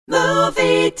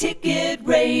Movie Ticket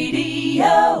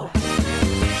Radio.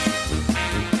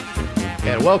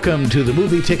 And welcome to the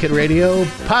Movie Ticket Radio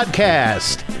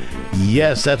podcast.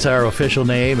 Yes, that's our official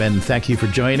name, and thank you for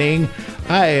joining.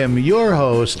 I am your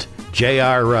host,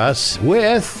 J.R. Russ,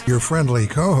 with your friendly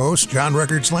co-host, John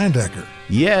Records Landecker.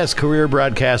 Yes, career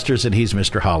broadcasters, and he's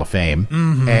Mr. Hall of Fame.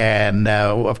 Mm-hmm. And,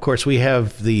 of course, we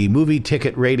have the Movie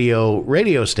Ticket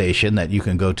radio station that you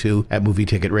can go to at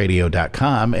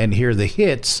movieticket.radio.com and hear the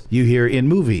hits you hear in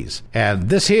movies. And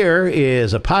this here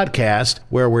is a podcast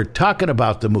where we're talking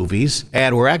about the movies,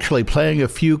 and we're actually playing a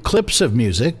few clips of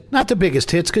music. Not the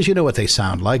biggest hits, because you know what they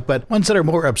sound like, but ones that are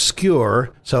more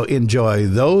obscure. So enjoy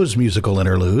those musical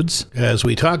interludes as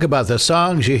we talk about the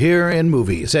songs you hear in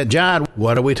movies. And, John,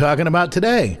 what are we talking about today?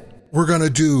 We're going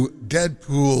to do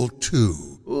Deadpool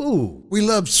 2. Ooh. We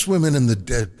love swimming in the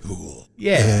Deadpool.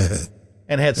 Yeah.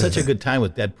 And had such a good time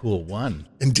with Deadpool 1.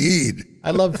 Indeed. I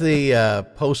love the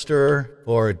poster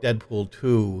for Deadpool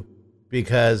 2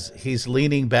 because he's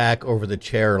leaning back over the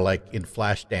chair like in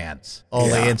Flashdance.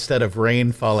 Only instead of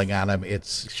rain falling on him,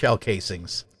 it's shell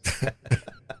casings.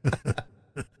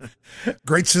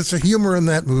 Great sense of humor in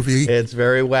that movie. It's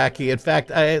very wacky. In fact,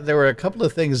 there were a couple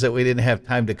of things that we didn't have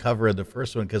time to cover in the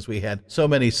first one because we had so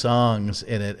many songs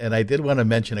in it. And I did want to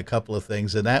mention a couple of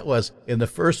things. And that was in the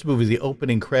first movie, the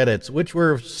opening credits, which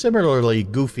were similarly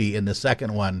goofy in the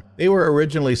second one. They were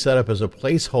originally set up as a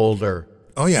placeholder.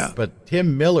 Oh, yeah. But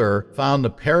Tim Miller found the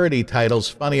parody titles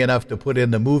funny enough to put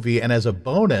in the movie, and as a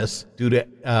bonus, due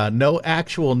to no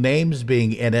actual names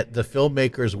being in it, the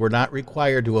filmmakers were not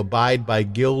required to abide by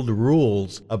guild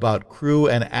rules about crew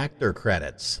and actor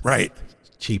credits. Right.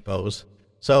 Cheapos.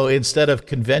 So instead of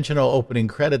conventional opening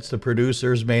credits, the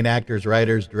producers, main actors,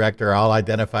 writers, director, all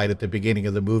identified at the beginning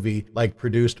of the movie, like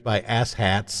produced by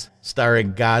Asshats,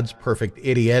 starring God's Perfect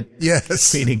Idiot.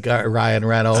 Yes. Meaning Ryan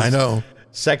Reynolds. I know.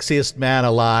 Sexiest Man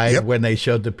Alive when they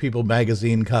showed the People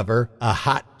magazine cover, a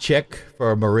hot chick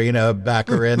for Marina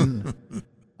Baccarin,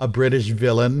 a British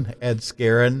villain, Ed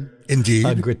Scarron, indeed,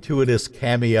 a gratuitous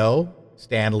cameo,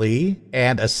 Stan Lee,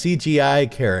 and a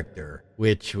CGI character,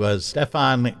 which was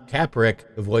Stefan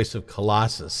Kaprick, the voice of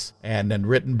Colossus, and then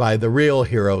written by the real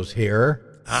heroes here.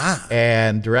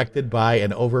 And directed by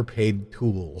an overpaid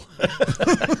tool.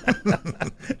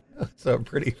 So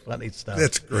pretty funny stuff.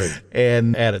 That's great.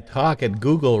 And at a talk at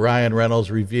Google, Ryan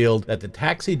Reynolds revealed that the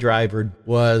taxi driver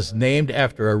was named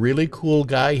after a really cool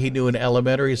guy he knew in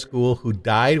elementary school who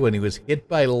died when he was hit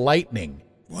by lightning.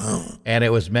 Wow. And it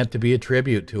was meant to be a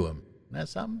tribute to him. Isn't that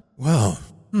something? Wow.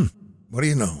 What do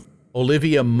you know?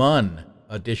 Olivia Munn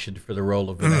auditioned for the role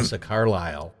of Vanessa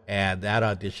Carlyle, and that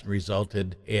audition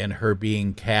resulted in her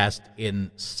being cast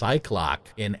in Cyclock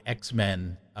in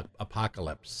X-Men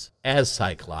Apocalypse as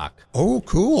Cyclock. Oh,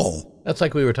 cool. That's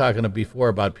like we were talking before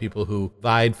about people who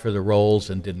vied for the roles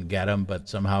and didn't get them, but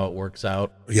somehow it works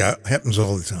out. Yeah, it happens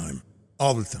all the time.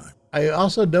 All the time. I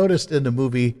also noticed in the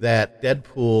movie that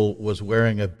Deadpool was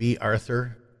wearing a B.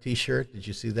 Arthur t-shirt. Did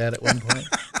you see that at one point?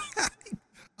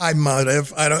 I might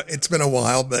have. It's been a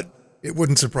while, but it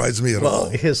wouldn't surprise me at all.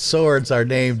 His swords are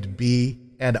named B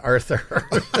and Arthur.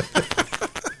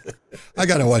 I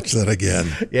got to watch that again.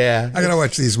 Yeah. I got to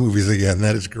watch these movies again.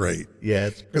 That is great. Yeah,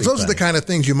 it's because those are the kind of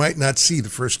things you might not see the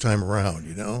first time around,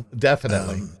 you know?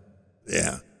 Definitely.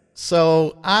 Yeah.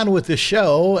 So on with the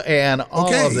show and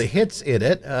all of the hits in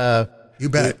it. You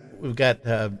bet. We've got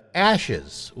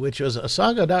Ashes, which was a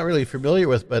song I'm not really familiar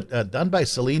with, but done by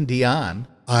Celine Dion.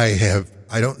 I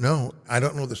don't know. I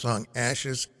don't know the song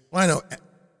Ashes. Well, I know.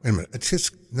 Wait a minute. A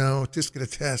tisket, a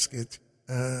tasket.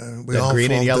 We all green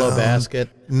fall and yellow down. basket.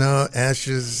 No,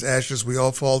 ashes. We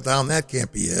all fall down. That can't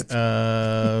be it.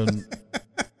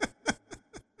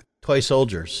 Toy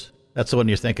Soldiers. That's the one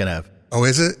you're thinking of. Oh,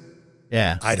 is it?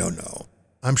 Yeah. I don't know.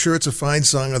 I'm sure it's a fine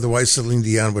song. Otherwise, Celine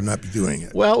Dion would not be doing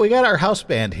it. Well, we got our house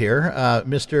band here,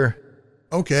 Mr.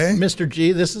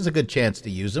 G. This is a good chance to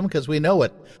use them because we know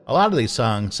what a lot of these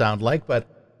songs sound like.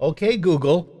 But okay,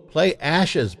 Google, play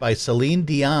Ashes by Celine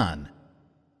Dion.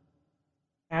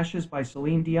 Ashes by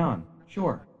Celine Dion.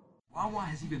 Sure. Wawa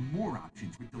has even more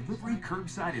options with delivery,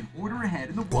 curbside, and order ahead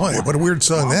in the Boy, what a weird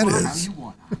song that Wawa, is. How you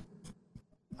want.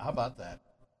 How about that?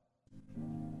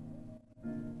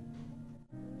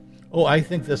 Oh, I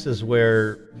think this is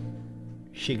where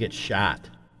she gets shot.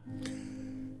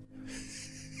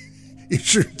 You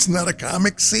sure it's not a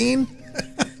comic scene?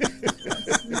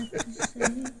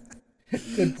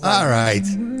 All right.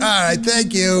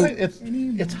 Thank you.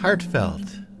 It's heartfelt.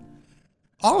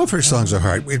 All of her songs are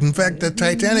heart. In fact, the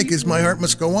Titanic is My Heart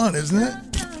Must Go On, isn't it?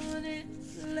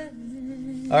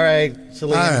 All right,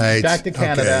 Celine, back to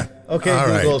Canada. Okay,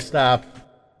 Google, right. stop.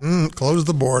 Close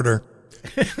the border.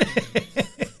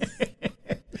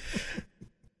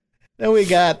 Then we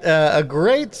got a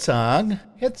great song,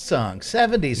 hit song,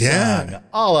 70s song,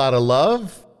 All Out of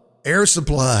Love. Air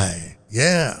Supply.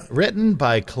 Yeah. Written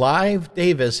by Clive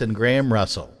Davis and Graham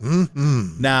Russell.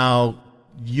 Mm-hmm. Now,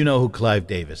 you know who Clive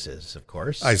Davis is, of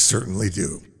course. I certainly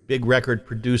do. Big record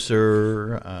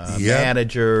producer,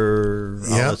 manager,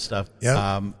 all this stuff.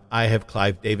 Yep. I have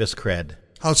Clive Davis cred.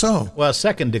 How so? Well,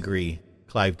 second degree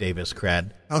Clive Davis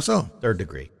cred. How so? Third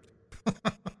degree.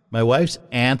 My wife's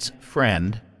aunt's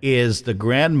friend is the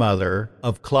grandmother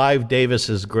of Clive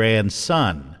Davis's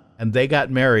grandson, and they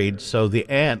got married, so the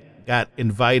aunt got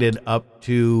invited up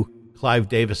to Clive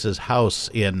Davis's house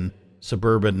in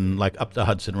suburban, like up the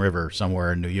Hudson River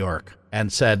somewhere in New York,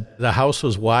 and said the house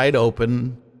was wide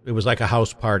open. It was like a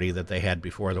house party that they had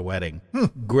before the wedding.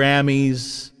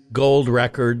 Grammys, gold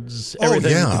records,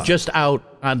 everything just out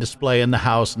on display in the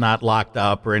house, not locked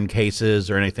up or in cases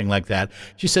or anything like that.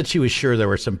 She said she was sure there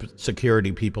were some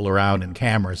security people around and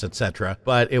cameras, etc.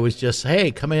 But it was just, hey,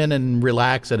 come in and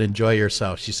relax and enjoy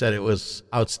yourself. She said it was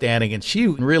outstanding. And she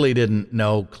really didn't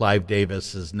know Clive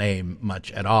Davis's name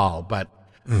much at all, but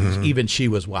even she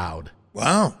was wowed.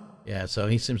 Wow. Yeah, so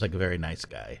he seems like a very nice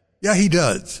guy. Yeah, he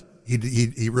does.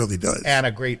 He really does. And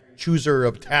a great chooser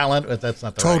of talent, but that's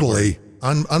not the right Totally.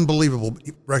 word. Unbelievable.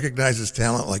 He recognizes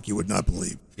talent like you would not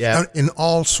believe. Yeah. In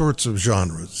all sorts of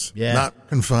genres. Yeah. Not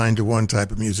confined to one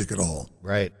type of music at all.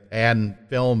 Right. And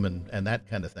film and that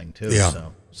kind of thing, too. Yeah.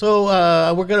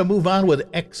 So we're going to move on with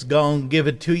X Gon' Give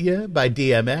It To You by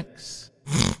DMX.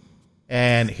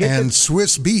 and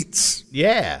Swiss Beats.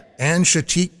 Yeah. And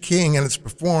Shatik King, and it's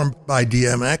performed by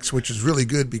DMX, which is really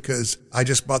good because I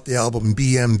just bought the album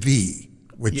BMV,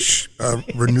 which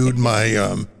renewed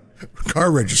my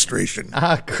car registration.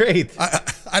 Ah, great.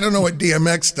 I don't know what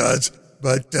DMX does,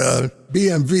 but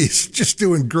BMV's just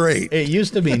doing great. It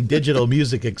used to mean Digital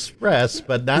Music Express,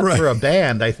 but not Right. for a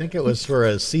band. I think it was for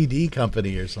a CD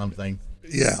company or something.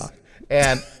 Yeah.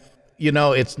 And, you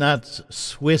know, it's not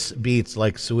Swiss Beats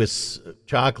like Swiss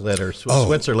chocolate or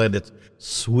Switzerland. It's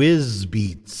Swizz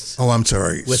Beats. Oh, I'm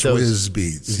sorry. With Swizz those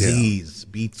Beats. Z's.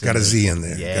 Beats. Got a Z in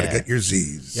there. Yeah. Got to get your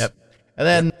Z's. Yep. And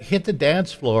then Hit the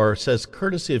Dance Floor says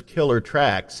courtesy of Killer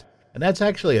Tracks. And that's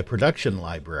actually a production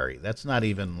library. That's not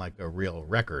even like a real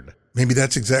record. Maybe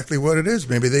that's exactly what it is.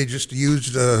 Maybe they just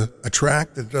used a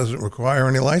track that doesn't require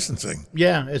any licensing.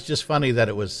 Yeah, it's just funny that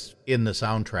it was in the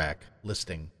soundtrack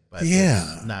listing, but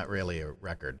it's not really a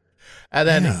record. And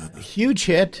then huge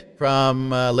hit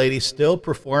from lady still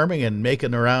performing and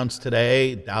making the rounds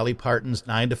today, Dolly Parton's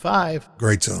 9 to 5.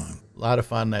 Great song. A lot of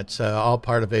fun. That's all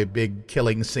part of a big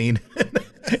killing scene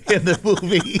in the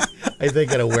movie. I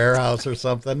think in a warehouse or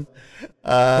something.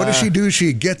 What does she do?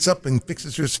 She gets up and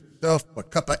fixes herself a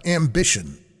cup of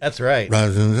ambition. That's right.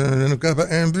 A cup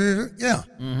of ambition. Yeah.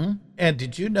 Mm-hmm. And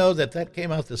did you know that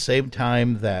came out the same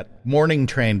time that Morning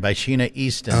Train by Sheena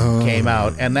Easton came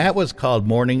out? And that was called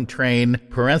Morning Train,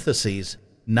 parentheses,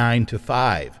 9 to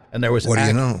 5. And there was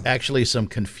actually some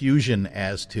confusion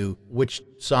as to which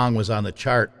song was on the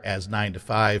chart as 9 to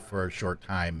 5 for a short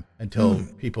time until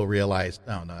people realized,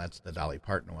 no, that's the Dolly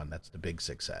Parton one. That's the big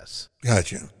success.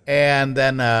 Gotcha. And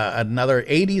then another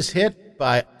 80s hit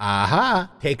by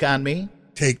Aha, Take On Me.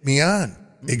 Take Me On.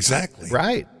 Exactly.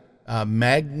 Right.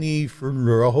 Magni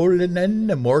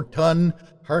Frolinen, Morton,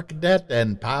 Harkadet,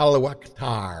 and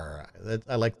Palawaktar.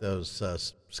 I like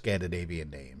those Scandinavian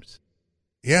names.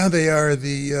 Yeah, they are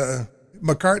the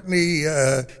McCartney,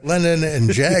 Lennon,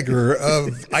 and Jagger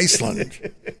of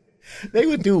Iceland. They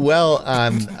would do well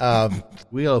on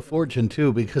Wheel of Fortune,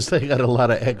 too, because they got a lot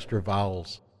of extra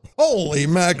vowels. Holy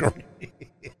mackerel.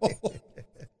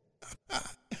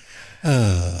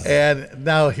 And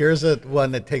now here's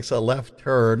one that takes a left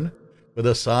turn with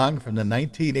a song from the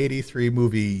 1983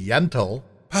 movie Yentl.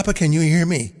 Papa, can you hear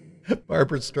me?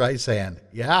 Barbara Streisand.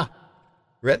 Yeah.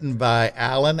 Written by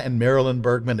Alan and Marilyn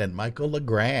Bergman and Michael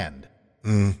LeGrand.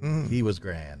 Mm-hmm. He was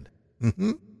grand.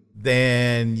 Mm-hmm.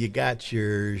 Then you got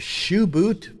your Shoe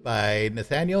Boot by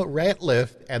Nathaniel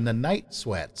Rateliff and the Night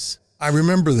Sweats. I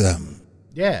remember them.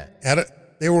 Yeah.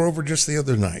 They were over just the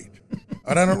other night.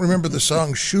 But I don't remember the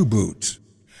song Shoe Boot.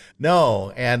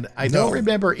 No, and I don't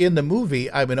remember in the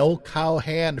movie, I'm an old cow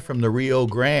hand from the Rio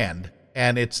Grande,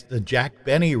 and it's the Jack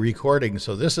Benny recording,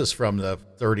 so this is from the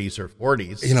 30s or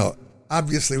 40s. You know,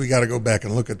 obviously we got to go back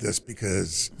and look at this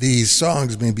because these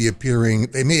songs may be appearing,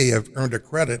 they may have earned a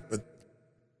credit, but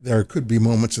there could be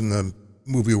moments in the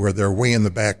movie where they're way in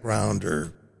the background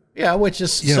or... Yeah, which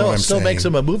is still makes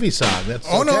them a movie song. That's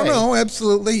okay. No,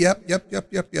 absolutely.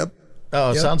 Yep.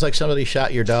 Oh, it sounds like somebody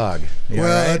shot your dog. You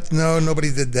Well, all right? no,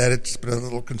 nobody did that. It's been a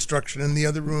little construction in the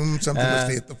other room. Something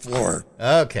must hit the floor.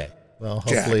 Okay. Well,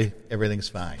 hopefully Jack. everything's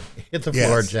fine. Hit the Yes.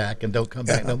 floor, Jack, and don't come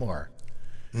back no more.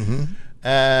 Mm-hmm.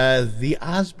 The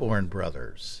Osborne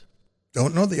brothers.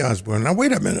 Don't know the Osborne. Now,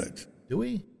 wait a minute. Do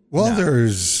we? Well, No.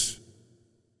 there's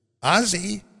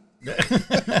Ozzy.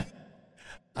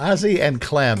 Ozzy and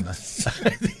Clem.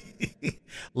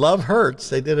 Love Hurts.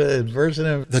 They did a version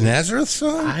of The Nazareth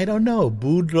song? I don't know.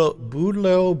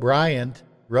 Boudleaux Bryant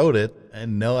wrote it,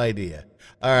 and no idea.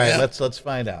 All right, Yeah. let's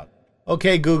find out.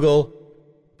 Okay, Google,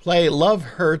 play "Love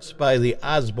Hurts" by the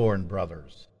Osborne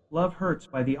Brothers. Love Hurts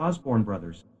by the Osborne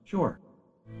Brothers. Sure.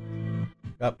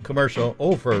 Commercial.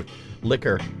 Oh, for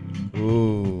liquor.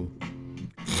 Ooh.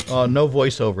 Oh, no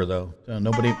voiceover though.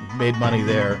 Nobody made money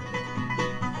there.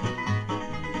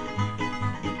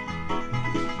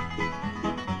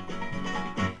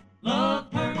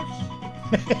 Love hurts,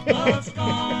 love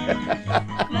scars,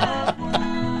 love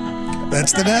wounds.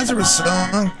 That's the Nazareth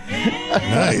song.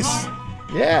 Nice.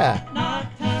 Yeah, Not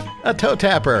tough a toe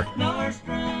tapper. nor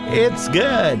strong. It's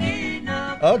good.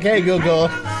 Enough Okay, Google,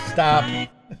 stop.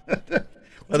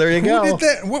 Well, there you Who go. did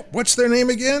that? What's their name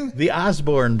again? The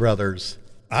Osborne Brothers.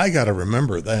 I got to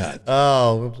remember that.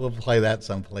 Oh, we'll play that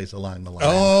someplace along the line.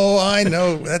 Oh, I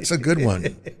know. That's a good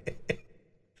one.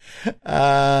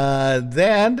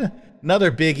 Then another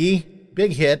big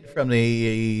hit from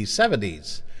the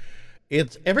 70s.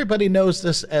 Everybody knows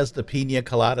this as the Pina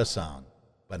Colada song,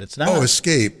 but it's not. Oh,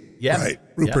 Escape. Yep. Right.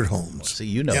 Rupert Yep. Holmes. Well, see,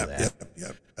 you know Yep, that.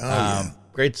 Yep. Oh, yeah.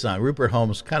 Great song. Rupert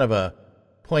Holmes, kind of a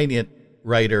poignant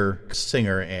writer,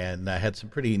 singer, and had some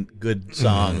pretty good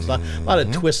songs. A lot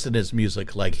of twist in his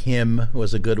music, like Him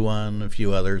was a good one, a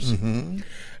few others.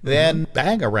 Then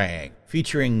Bangarang,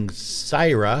 featuring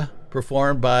Syra,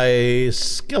 performed by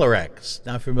Skillerex.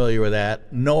 Not familiar with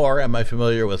that, nor am I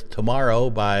familiar with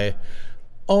Tomorrow by,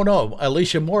 oh no,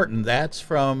 Alicia Morton. That's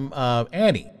from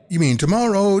Annie. You mean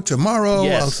tomorrow?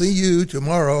 Yes. I'll see you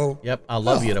tomorrow. Yep, I'll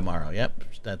love you tomorrow. Yep,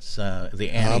 that's the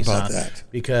Annie How about song. that?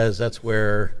 Because that's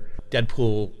where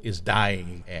Deadpool is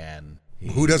dying, and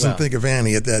Who doesn't think of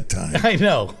Annie at that time? I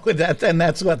know and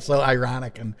that's what's so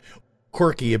ironic and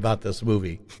quirky about this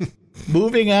movie.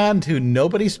 Moving on to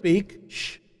Nobody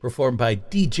Speak, performed by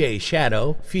DJ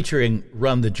Shadow, featuring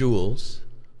Run the Jewels,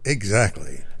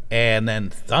 Exactly. and then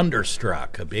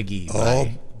Thunderstruck, a biggie Oh,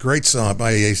 by great song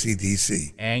by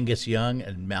AC/DC. Angus Young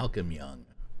and Malcolm Young.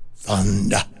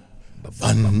 Thunder.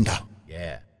 Thunder.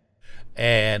 Yeah,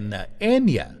 and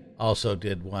Enya also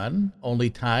did one. Only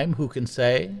Time Who Can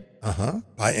Say.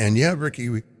 By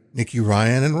Enya, Nikki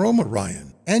Ryan, and Roma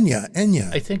Ryan.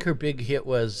 Enya. I think her big hit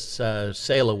was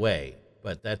Sail Away,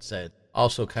 but that's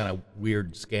also kind of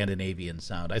weird Scandinavian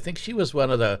sound. I think she was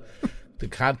one of the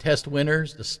contest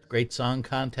winners, the great song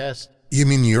contest. You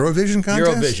mean Eurovision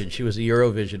contest? Eurovision. She was a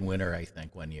Eurovision winner, I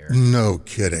think, one year. No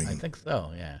kidding. I think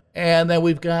so, yeah. And then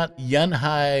we've got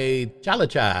Yunhai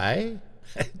Chalachai.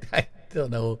 I don't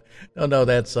know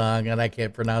that song, and I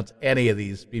can't pronounce any of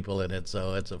these people in it,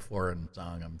 so it's a foreign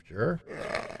song, I'm sure.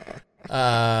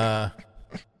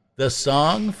 The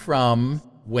song from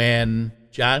when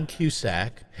John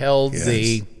Cusack held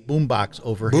the boombox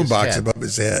over his head. Boombox above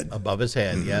his head. Above his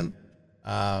head, yep.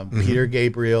 Peter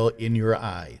Gabriel, In Your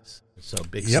Eyes. So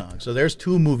big song. So there's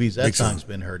two movies that Big song's song.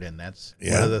 been heard in. That's one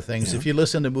Yeah, of the things. yeah. If you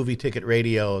listen to Movie Ticket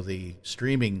Radio, the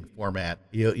streaming format,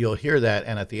 you'll hear that,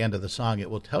 and at the end of the song, it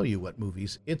will tell you what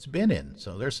movies it's been in.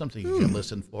 So there's something you can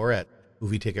listen for at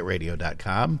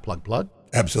movieticket.radio.com. Plug.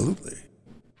 Absolutely.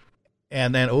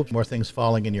 And then, more things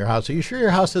falling in your house. Are you sure your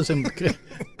house isn't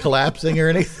collapsing or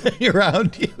anything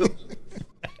around you?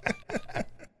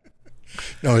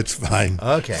 No, it's fine.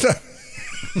 Okay.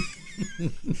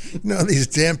 No, these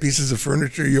damn pieces of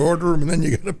furniture, you order them and then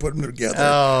you got to put them together.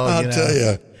 Oh, I'll tell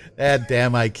you. That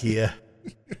damn IKEA.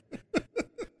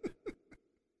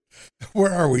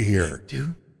 Where are we here?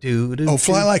 Oh,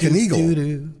 Fly Like an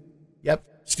Eagle. Yep.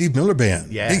 Steve Miller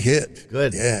Band. Yeah. Big hit.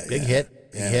 Good. Yeah. Big yeah.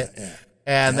 hit. Big Yeah, hit. yeah.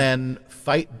 And then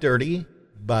Fight Dirty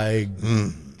by,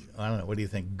 I don't know, what do you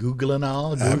think? Google and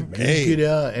all? Hey,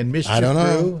 and Mischief I don't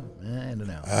know. Crew? I don't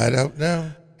know. I don't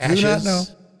know. Ashes, Do not know.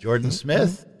 Jordan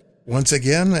Smith. Once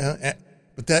again,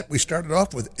 but that we started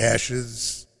off with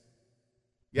Ashes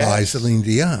by Yes. Celine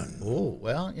Dion. Oh,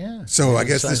 well, yeah. So I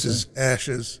guess Besides this is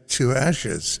Ashes to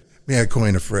Ashes. May I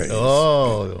coin a phrase?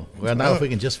 Oh, well, now if we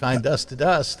can just find Dust to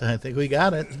Dust, I think we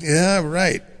got it. Yeah,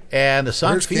 right. And a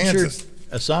song Where's Kansas?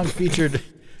 featured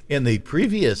in the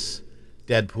previous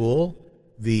Deadpool,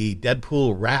 the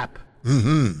Deadpool rap.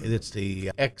 Mm-hmm. It's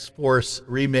the X-Force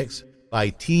remix by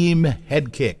Team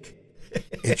Headkick.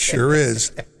 It sure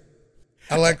is.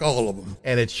 I like all of them.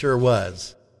 And it sure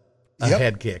was a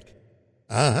head kick.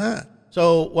 Uh-huh.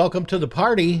 So welcome to the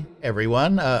party,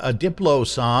 everyone. A Diplo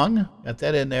song. Got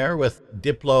that in there with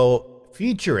Diplo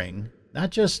featuring, not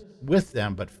just with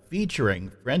them, but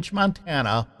featuring French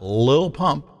Montana, Lil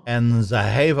Pump, and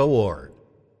Zahava Ward.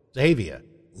 Zahavia.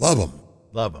 Love them.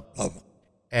 Love them. Love them.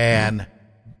 And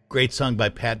great song by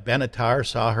Pat Benatar.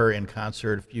 Saw her in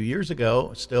concert a few years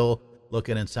ago. Still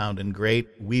looking and sounding great.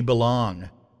 We Belong.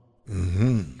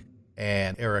 Mm-hmm.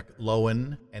 And Eric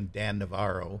Lowen and Dan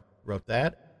Navarro wrote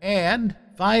that. And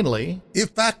finally,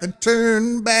 If I Could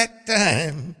Turn Back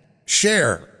Time,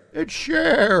 Cher. it's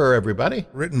Cher, everybody.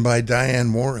 Written by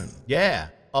Diane Warren. Yeah.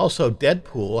 Also,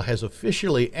 Deadpool has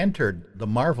officially entered the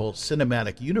Marvel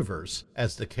Cinematic Universe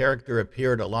as the character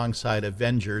appeared alongside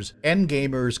Avengers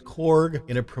Endgamer's Korg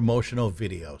in a promotional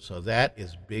video. So that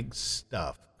is big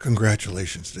stuff.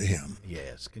 Congratulations to him.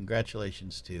 Yes,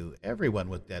 congratulations to everyone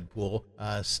with Deadpool.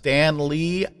 Stan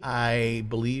Lee, I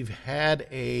believe, had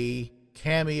a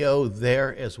cameo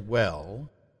there as well.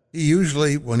 He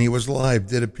usually, when he was live,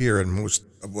 did appear in most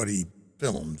of what he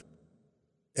filmed.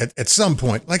 At some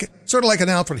point, sort of like an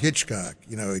Alfred Hitchcock,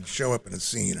 he'd show up in a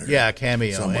scene or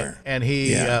Cameo. somewhere. And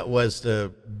he was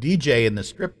the DJ in the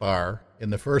strip bar in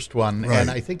the first one, Right. and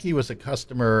I think he was a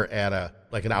customer at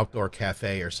an outdoor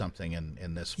cafe or something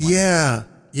in this one.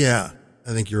 Yeah,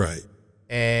 I think you're right.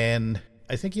 And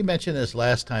I think you mentioned this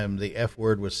last time, the F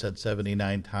word was said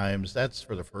 79 times. That's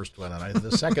for the first one, and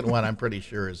the second one I'm pretty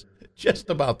sure is just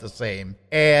about the same.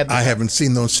 And I haven't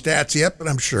seen those stats yet, but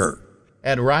I'm sure.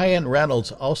 And Ryan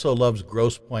Reynolds also loves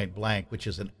Grosse Pointe Blank, which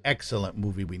is an excellent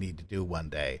movie we need to do one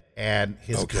day. And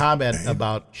his comment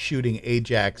about shooting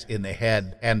Ajax in the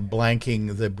head and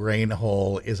blanking the brain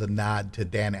hole is a nod to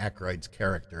Dan Aykroyd's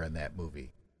character in that movie.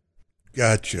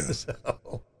 Gotcha.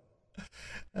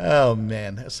 Oh,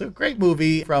 man. So great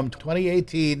movie from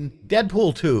 2018,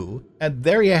 Deadpool 2. And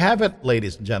there you have it,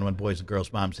 ladies and gentlemen, boys and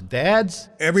girls, moms and dads.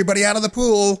 Everybody out of the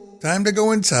pool. Time to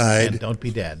go inside. And don't be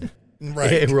dead.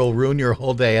 Right. It will ruin your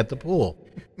whole day at the pool.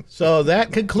 So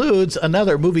that concludes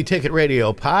another Movie Ticket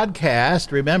Radio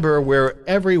podcast. Remember, we're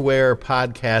everywhere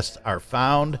podcasts are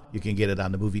found. You can get it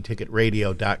on the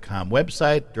movieticket.radio.com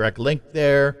website, direct link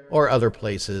there, or other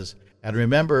places. And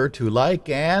remember to like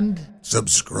and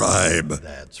subscribe.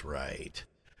 That's right.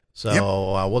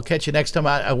 So we'll catch you next time.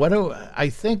 I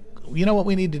think, you know what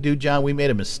we need to do, John? We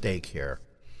made a mistake here.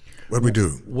 What'd we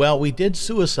do? Well, we did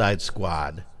Suicide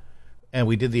Squad. And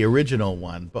we did the original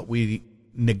one, but we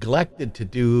neglected to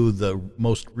do the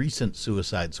most recent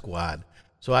Suicide Squad.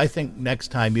 So I think next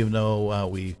time, even though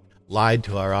we lied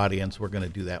to our audience, we're going to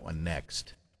do that one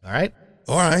next. All right?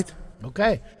 All right.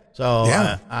 Okay. So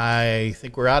I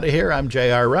think we're out of here. I'm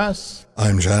J.R. Russ.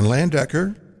 I'm John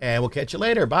Landecker. And we'll catch you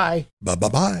later. Bye.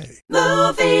 Bye-bye-bye.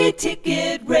 Movie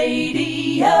Ticket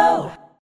Radio.